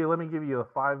quickly, let me give you a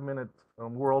 5-minute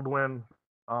whirlwind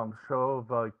show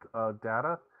of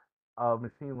data of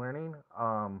machine learning.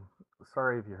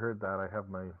 Sorry if you heard that. I have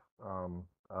my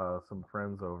some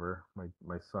friends over.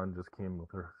 My son just came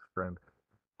with her friend.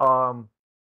 Um,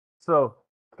 so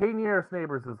K-nearest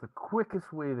neighbors is the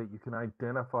quickest way that you can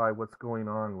identify what's going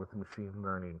on with machine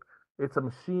learning. It's a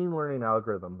machine learning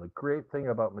algorithm. The great thing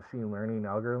about machine learning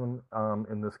algorithm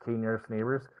in this K-nearest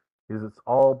neighbors is it's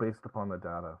all based upon the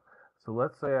data. So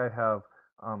let's say I have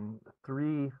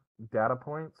 3 data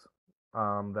points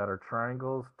that are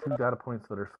triangles, 2 data points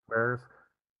that are squares.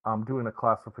 I'm doing a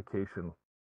classification.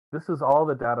 This is all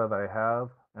the data that I have,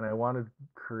 and I want to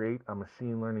create a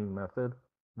machine learning method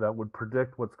that would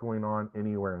predict what's going on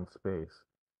anywhere in space.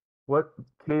 What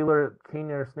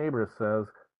K-nearest neighbor says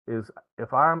is,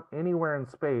 if I'm anywhere in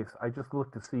space, I just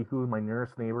look to see who my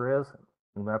nearest neighbor is,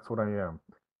 and that's what I am.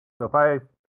 So if I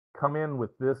come in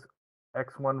with this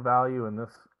x1 value and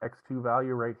this x2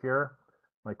 value right here,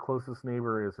 my closest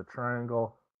neighbor is a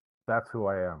triangle. That's who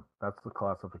I am. That's the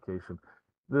classification.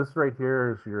 This right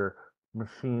here is your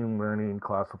machine learning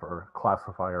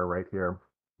classifier right here,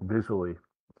 visually.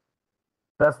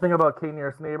 Best thing about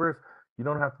K-nearest neighbors, you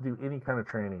don't have to do any kind of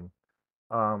training.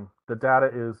 The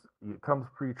data it comes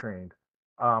pre-trained.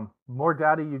 More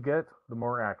data you get, the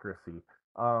more accuracy.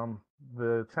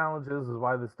 The challenge is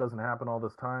why this doesn't happen all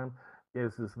this time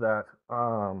is that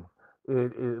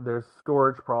there's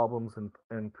storage problems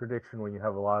and prediction when you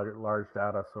have a large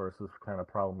data sources, kind of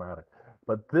problematic.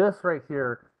 But this right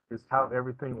here is how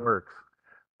everything works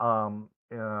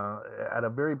at a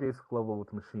very basic level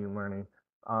with machine learning.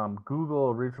 Google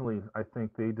originally, I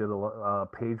think they did a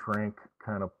page rank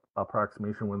kind of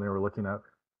approximation when they were looking at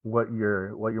what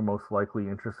you're most likely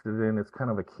interested in. It's kind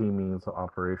of a k-means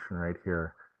operation right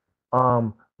here.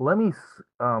 Let me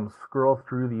scroll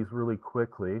through these really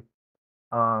quickly.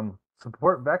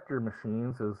 Support vector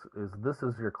machines is this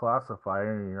is your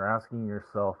classifier, and you're asking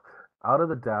yourself, out of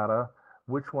the data,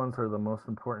 which ones are the most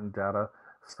important data,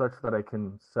 such that I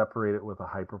can separate it with a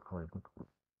hyperplane.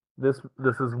 This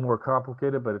is more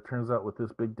complicated, but it turns out with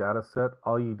this big data set,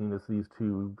 all you need is these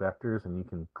two vectors, and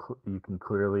you can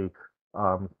clearly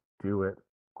do it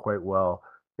quite well.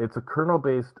 It's a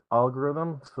kernel-based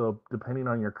algorithm, so depending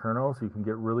on your kernels, you can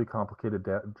get really complicated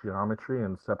geometry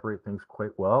and separate things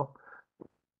quite well.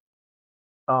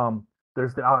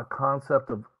 There's the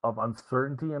concept of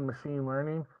uncertainty in machine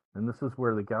learning, and this is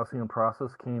where the Gaussian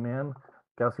process came in.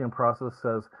 Gaussian process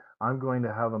says, I'm going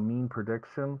to have a mean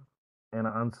prediction and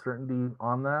an uncertainty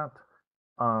on that.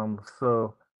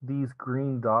 So these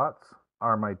green dots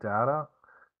are my data.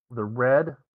 The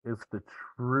red is the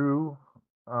true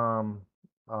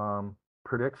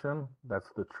prediction. That's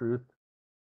the truth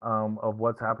of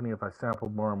what's happening. If I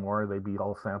sampled more and more, they'd be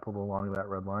all sampled along that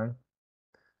red line.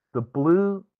 The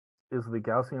blue is the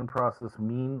Gaussian process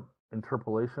mean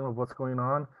interpolation of what's going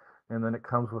on, and then it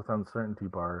comes with uncertainty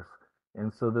bars.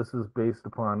 And so this is based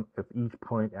upon if each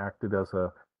point acted as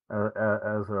a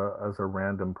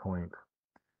random point.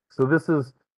 So this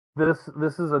is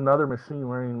another machine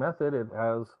learning method. It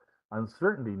has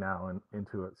uncertainty now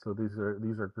into it. So these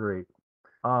are great.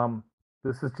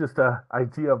 This is just an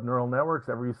idea of neural networks.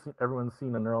 Everyone's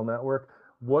seen a neural network.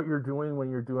 What you're doing when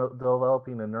you're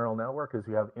developing a neural network is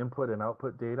you have input and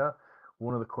output data.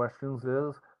 One of the questions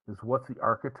is what's the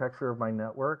architecture of my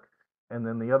network? And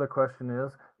then the other question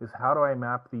is how do I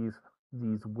map these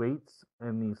weights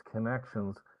and these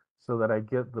connections so that I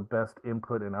get the best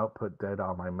input and output data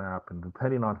on my map? And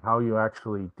depending on how you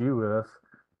actually do this,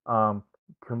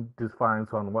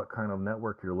 defines on what kind of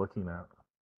network you're looking at.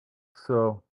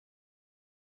 So,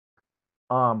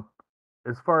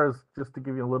 as far as just to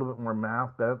give you a little bit more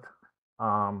math, that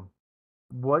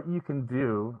what you can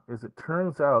do is it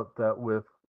turns out that with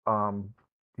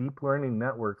deep learning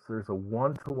networks, there's a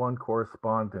one-to-one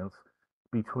correspondence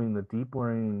between the deep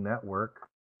learning network,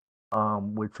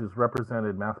 which is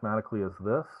represented mathematically as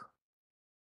this,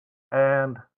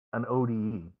 and an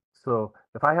ODE. So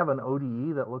if I have an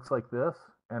ODE that looks like this,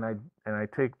 and I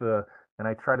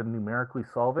try to numerically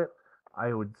solve it,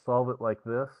 I would solve it like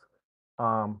this.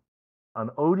 An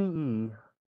ODE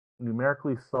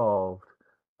numerically solved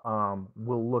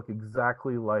will look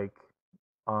exactly like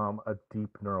a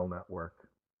deep neural network.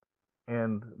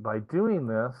 And by doing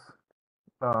this,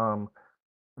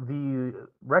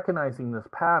 recognizing this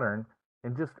pattern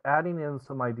and just adding in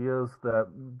some ideas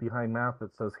that behind math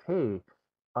that says, hey,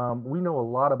 we know a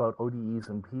lot about ODEs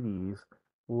and PDEs.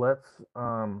 Let's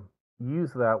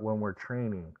use that when we're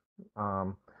training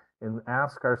and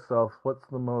ask ourselves, what's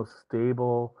the most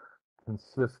stable,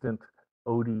 consistent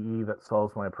ODE that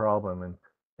solves my problem?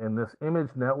 And this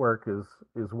image network is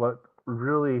what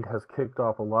really has kicked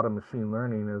off a lot of machine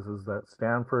learning. Is that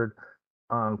Stanford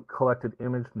collected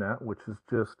ImageNet, which is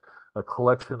just a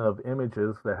collection of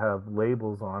images that have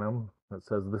labels on them that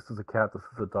says this is a cat, this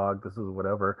is a dog, this is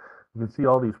whatever. You can see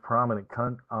all these prominent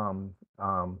companies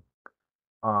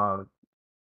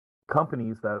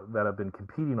that have been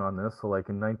competing on this. So like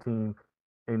in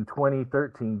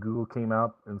 2013, Google came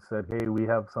out and said, hey, we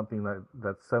have something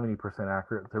that's 70%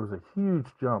 accurate. There was a huge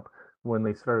jump when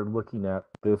they started looking at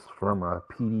this from a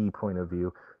PD point of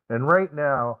view. And right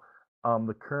now,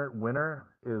 the current winner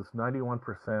is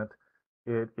 91%.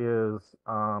 It is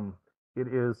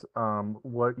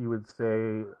what you would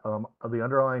say the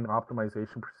underlying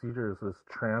optimization procedure is this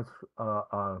transfer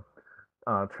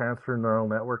neural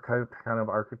network kind of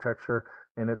architecture,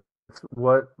 and it's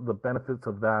what the benefits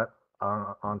of that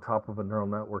on top of a neural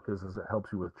network is it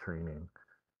helps you with training.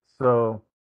 So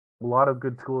a lot of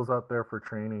good tools out there for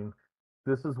training.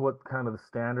 This is what kind of the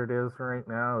standard is right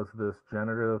now, is this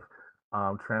generative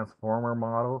transformer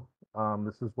model.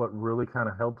 This is what really kind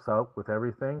of helps out with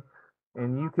everything.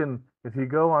 And you can, if you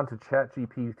go onto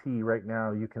ChatGPT right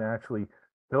now, you can actually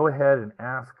go ahead and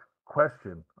ask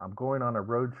question. I'm going on a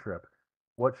road trip.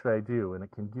 What should I do? And it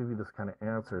can give you this kind of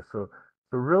answer. So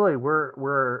really, we're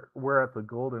at the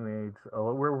golden age.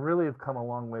 We really have come a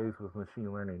long ways with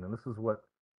machine learning, and this is what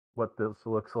this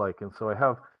looks like. And so I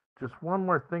have just one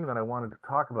more thing that I wanted to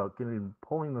talk about,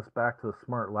 pulling this back to the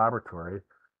smart laboratory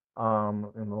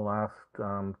in the last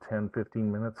 10,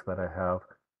 15 minutes that I have.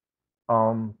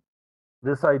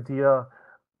 This idea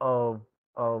of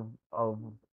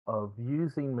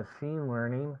using machine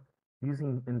learning,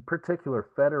 using in particular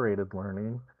federated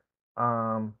learning,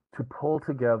 to pull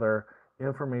together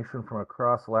information from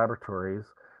across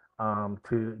laboratories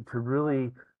to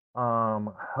really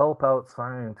help out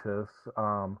scientists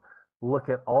look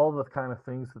at all the kind of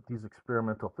things that these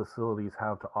experimental facilities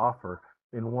have to offer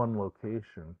in one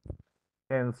location.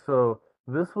 And so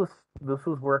this was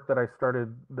work that I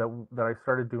started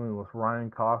doing with Ryan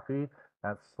Coffey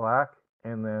at Slack,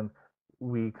 and then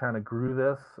we kind of grew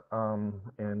this,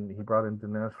 and he brought in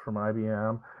Dinesh from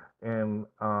IBM, and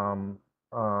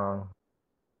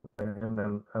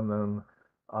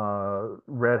uh,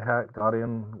 Red Hat got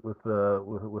in with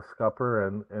Scupper,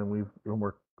 and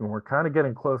we're kind of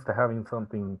getting close to having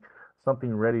something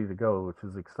ready to go, which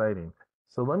is exciting.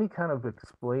 So let me kind of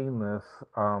explain this,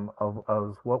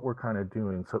 of what we're kind of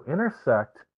doing. So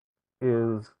Intersect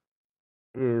is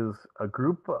a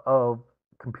group of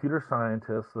computer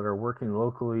scientists that are working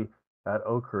locally at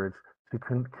Oakridge to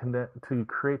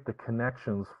create the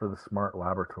connections for the smart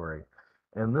laboratory,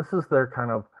 and this is their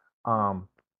kind of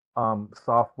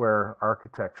software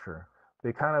architecture.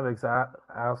 They kind of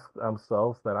ask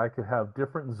themselves that I could have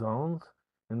different zones.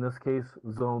 In this case,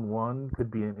 zone 1 could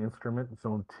be an instrument,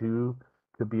 zone 2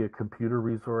 could be a computer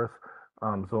resource,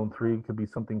 zone 3 could be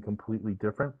something completely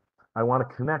different. I want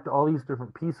to connect all these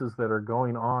different pieces that are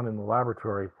going on in the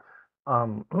laboratory,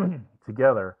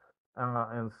 together,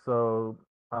 and so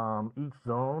each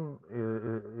zone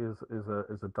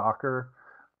is a Docker,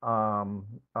 um,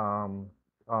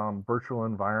 um, virtual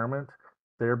environment.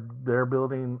 They're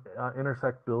building,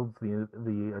 Intersect builds the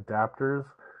adapters,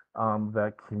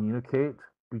 that communicate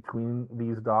between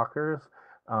these Dockers.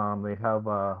 They have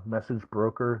a message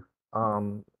broker,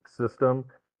 system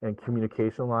and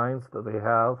communication lines that they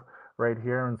have right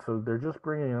here, and so they're just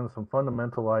bringing in some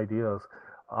fundamental ideas,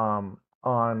 on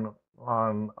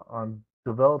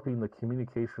developing the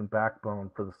communication backbone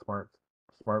for the smart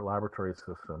laboratory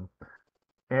system.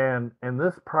 And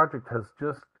this project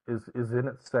is in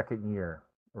its second year,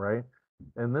 right?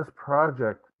 And this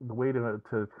project, the way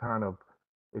to kind of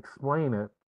explain it,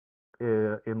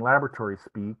 in laboratory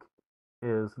speak,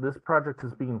 is this project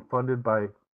is being funded by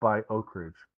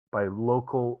Oakridge, by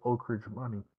local Oakridge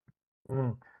money.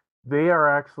 Mm. They are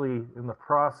actually in the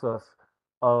process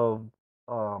of,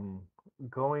 um,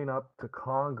 going up to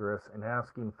Congress and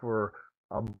asking for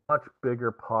a much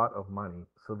bigger pot of money.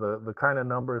 So the kind of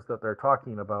numbers that they're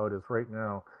talking about is right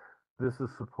now, this is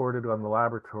supported on the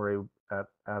laboratory at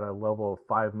a level of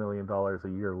 $5 million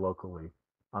a year locally,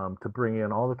 to bring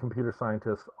in all the computer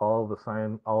scientists, all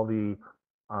the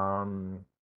um,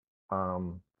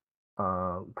 um,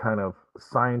 kind of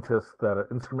scientists that are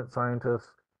instrument scientists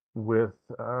with,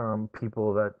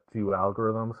 people that do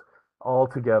algorithms all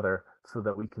together so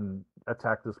that we can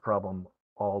attack this problem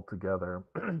all together.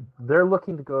 They're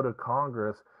looking to go to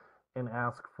Congress and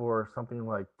ask for something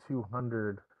like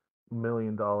 $200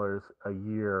 million a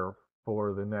year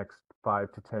for the next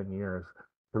 5 to 10 years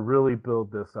to really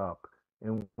build this up.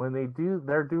 And when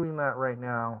they're doing that right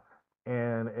now.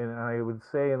 And I would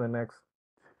say in the next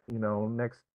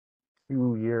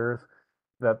 2 years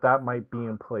that might be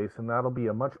in place, and that'll be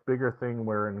a much bigger thing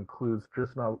where it includes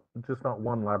just not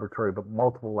one laboratory, but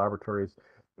multiple laboratories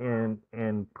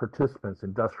and participants,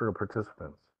 industrial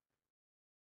participants.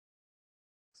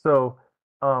 So,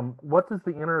 what does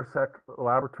the Intersect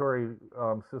laboratory,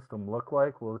 system look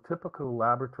like? Well, the typical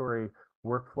laboratory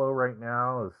workflow right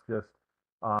now is just,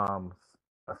 um,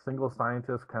 a single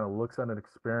scientist kind of looks at an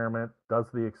experiment, does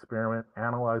the experiment,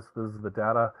 analyzes the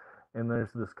data, and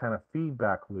there's this kind of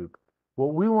feedback loop.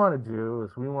 What we want to do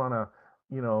is we want to,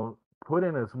 put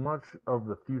in as much of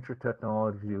the future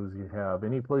technology as you have.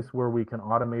 Any place where we can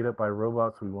automate it by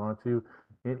robots, we want to.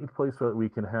 Any place where we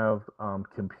can have,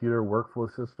 computer workflow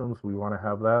systems, we want to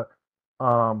have that.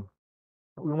 Um,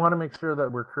 we want to make sure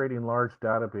that we're creating large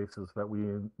databases that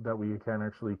we can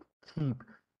actually keep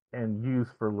and use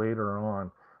for later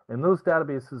on. And those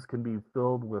databases can be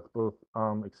filled with both,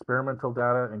 experimental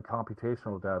data and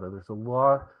computational data. There's a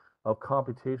lot of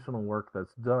computational work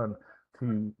that's done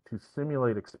to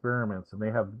simulate experiments, and they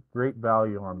have great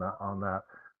value on that.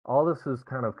 All this is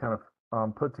kind of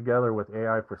put together with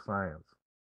AI for science.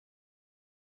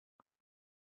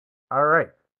 All right.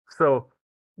 So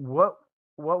what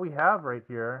we have right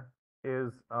here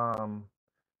is,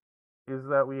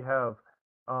 that we have,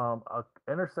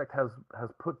 Intersect has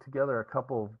put together a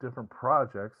couple of different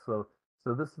projects. So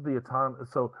this is the autonomous.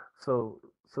 So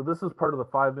this is part of the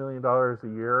 $5 million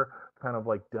a year kind of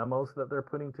like demos that they're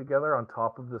putting together on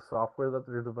top of the software that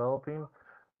they're developing.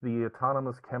 The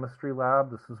autonomous chemistry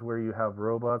lab. This is where you have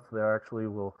robots that actually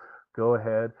will go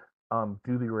ahead,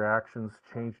 do the reactions,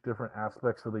 change different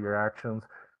aspects of the reactions,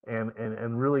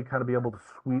 and really kind of be able to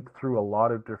sweep through a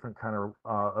lot of different kind of,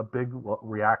 a big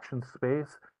reaction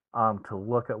space, to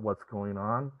look at what's going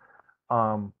on.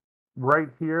 Right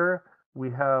here we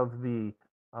have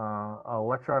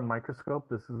electron microscope.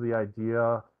 This is the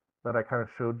idea that I kind of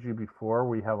showed you before.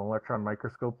 We have an electron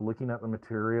microscope looking at the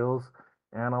materials,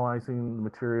 analyzing the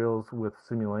materials with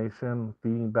simulation,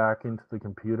 feeding back into the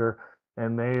computer,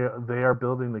 and they are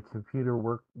building the computer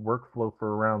workflow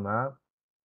for around that.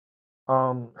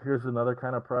 Here's another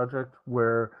kind of project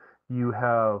where you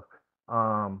have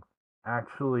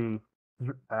actually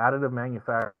additive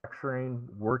manufacturing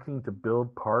working to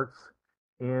build parts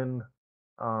in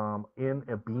in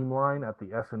a beamline at the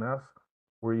SNS,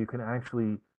 where you can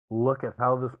actually look at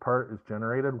how this part is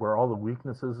generated, where all the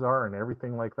weaknesses are, and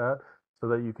everything like that, so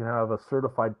that you can have a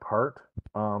certified part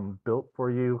built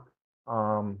for you,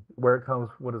 where it comes.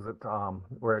 What is it?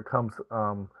 Where it comes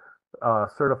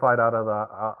certified out of the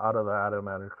additive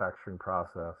manufacturing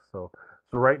process. So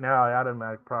right now,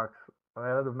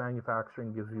 additive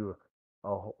manufacturing gives you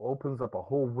opens up a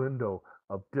whole window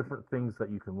of different things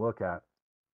that you can look at,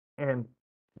 and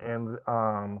and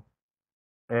um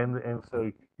and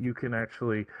so you can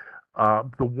actually.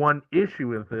 The one issue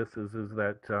with this is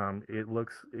that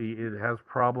it has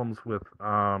problems with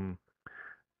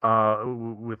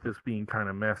this being kind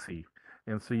of messy.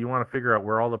 And so you want to figure out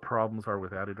where all the problems are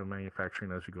with additive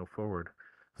manufacturing as you go forward.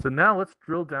 So now let's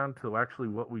drill down to actually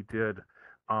what we did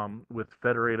with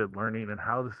federated learning and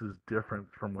how this is different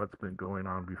from what's been going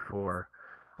on before.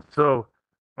 So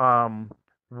um,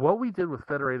 what we did with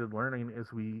federated learning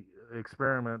is we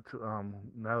experiment.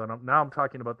 Now I'm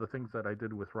talking about the things that I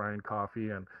did with Ryan Coffey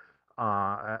and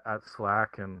at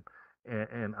Slack and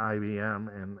IBM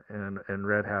and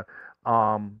Red Hat.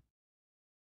 Um,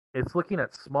 it's looking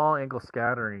at small angle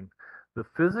scattering. The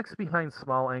physics behind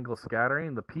small angle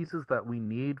scattering, the pieces that we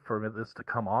need for this to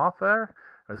come off there,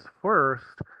 is first,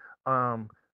 um,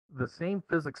 the same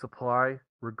physics apply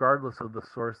regardless of the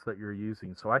source that you're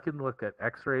using. So I can look at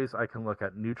X-rays, I can look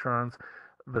at neutrons,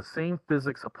 the same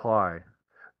physics apply.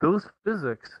 Those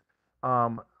physics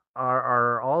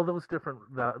are all those different,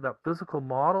 that physical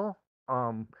model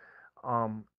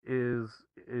is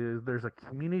there's a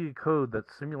community code that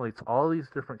simulates all these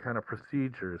different kind of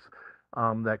procedures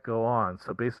that go on.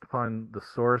 So based upon the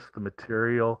source, the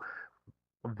material,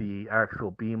 the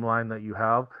actual beamline that you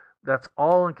have, that's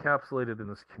all encapsulated in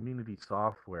this community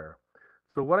software.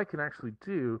 So what I can actually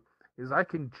do is I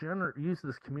can use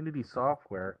this community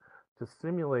software to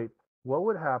simulate what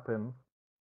would happen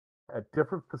at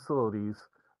different facilities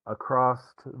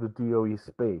across the DOE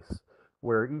space,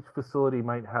 where each facility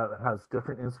might have has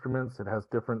different instruments, it has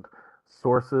different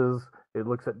sources, it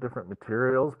looks at different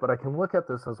materials, but I can look at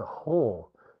this as a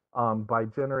whole by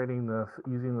generating this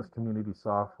using this community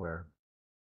software.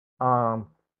 Um,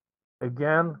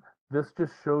 Again, this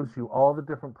just shows you all the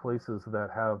different places that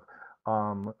have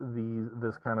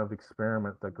this kind of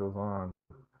experiment that goes on.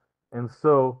 And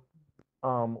so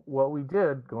what we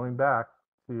did, going back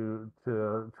to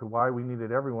why we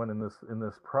needed everyone in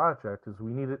this project, is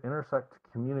we needed intersect to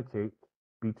communicate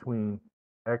between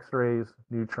X-rays,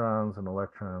 neutrons, and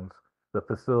electrons. The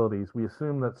facilities. We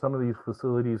assumed that some of these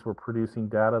facilities were producing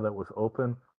data that was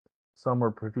open, some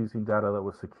were producing data that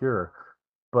was secure,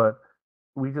 but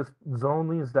we just zone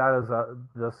these data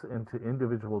just into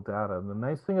individual data. And the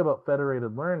nice thing about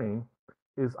federated learning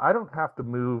is I don't have to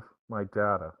move my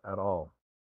data at all.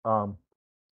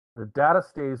 The data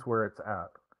stays where it's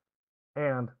at.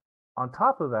 And on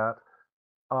top of that,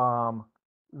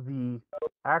 the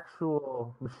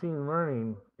actual machine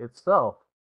learning itself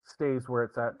stays where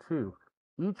it's at too.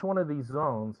 Each one of these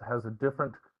zones has a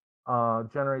different,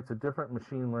 generates a different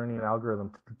machine learning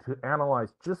algorithm to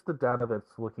analyze just the data that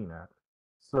it's looking at.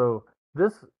 So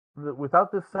this,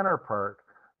 without this center part,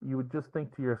 you would just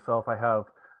think to yourself, I have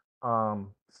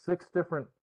 6 different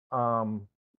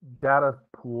data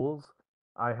pools.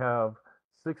 I have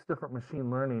 6 different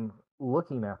machine learning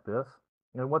looking at this.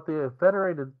 And what the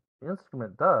federated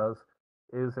instrument does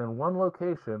is in one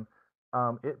location,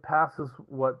 it passes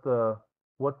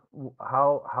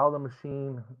how the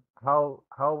machine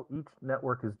how each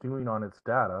network is doing on its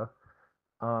data,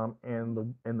 and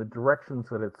the directions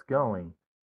that it's going.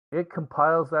 It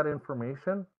compiles that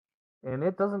information, and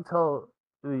it doesn't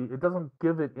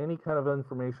give it any kind of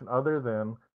information other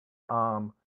than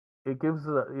um,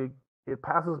 it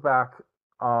passes back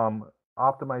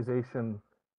optimization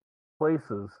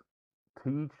places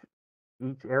to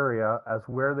each area as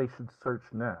where they should search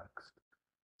next.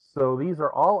 So these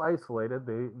are all isolated.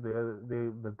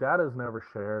 The data is never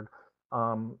shared,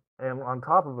 and on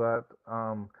top of that,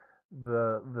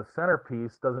 the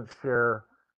centerpiece doesn't share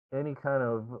any kind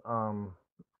of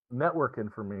network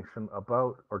information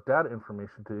about or data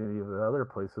information to any of the other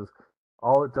places.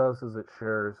 All it does is it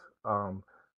shares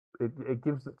it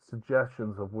gives it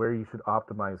suggestions of where you should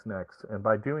optimize next. And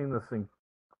by doing this thing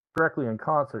directly in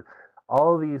concert,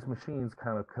 all of these machines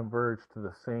kind of converge to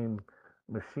the same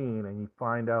machine, and you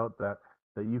find out that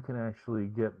you can actually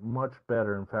get much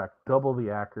better, in fact, double the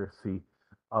accuracy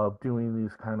of doing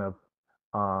these kind of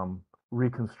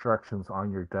reconstructions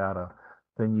on your data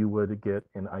than you would get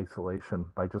in isolation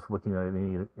by just looking at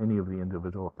any of the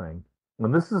individual things.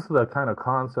 And this is the kind of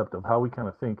concept of how we kind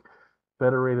of think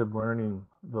federated learning,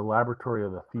 the laboratory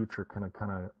of the future, can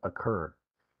kind of occur.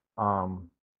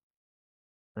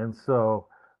 And so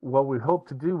what we hope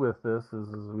to do with this is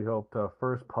we hope to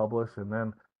first publish, and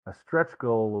then a stretch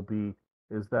goal will be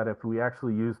is that if we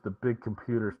actually use the big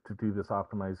computers to do this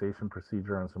optimization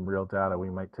procedure on some real data, we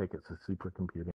might take it to supercomputing.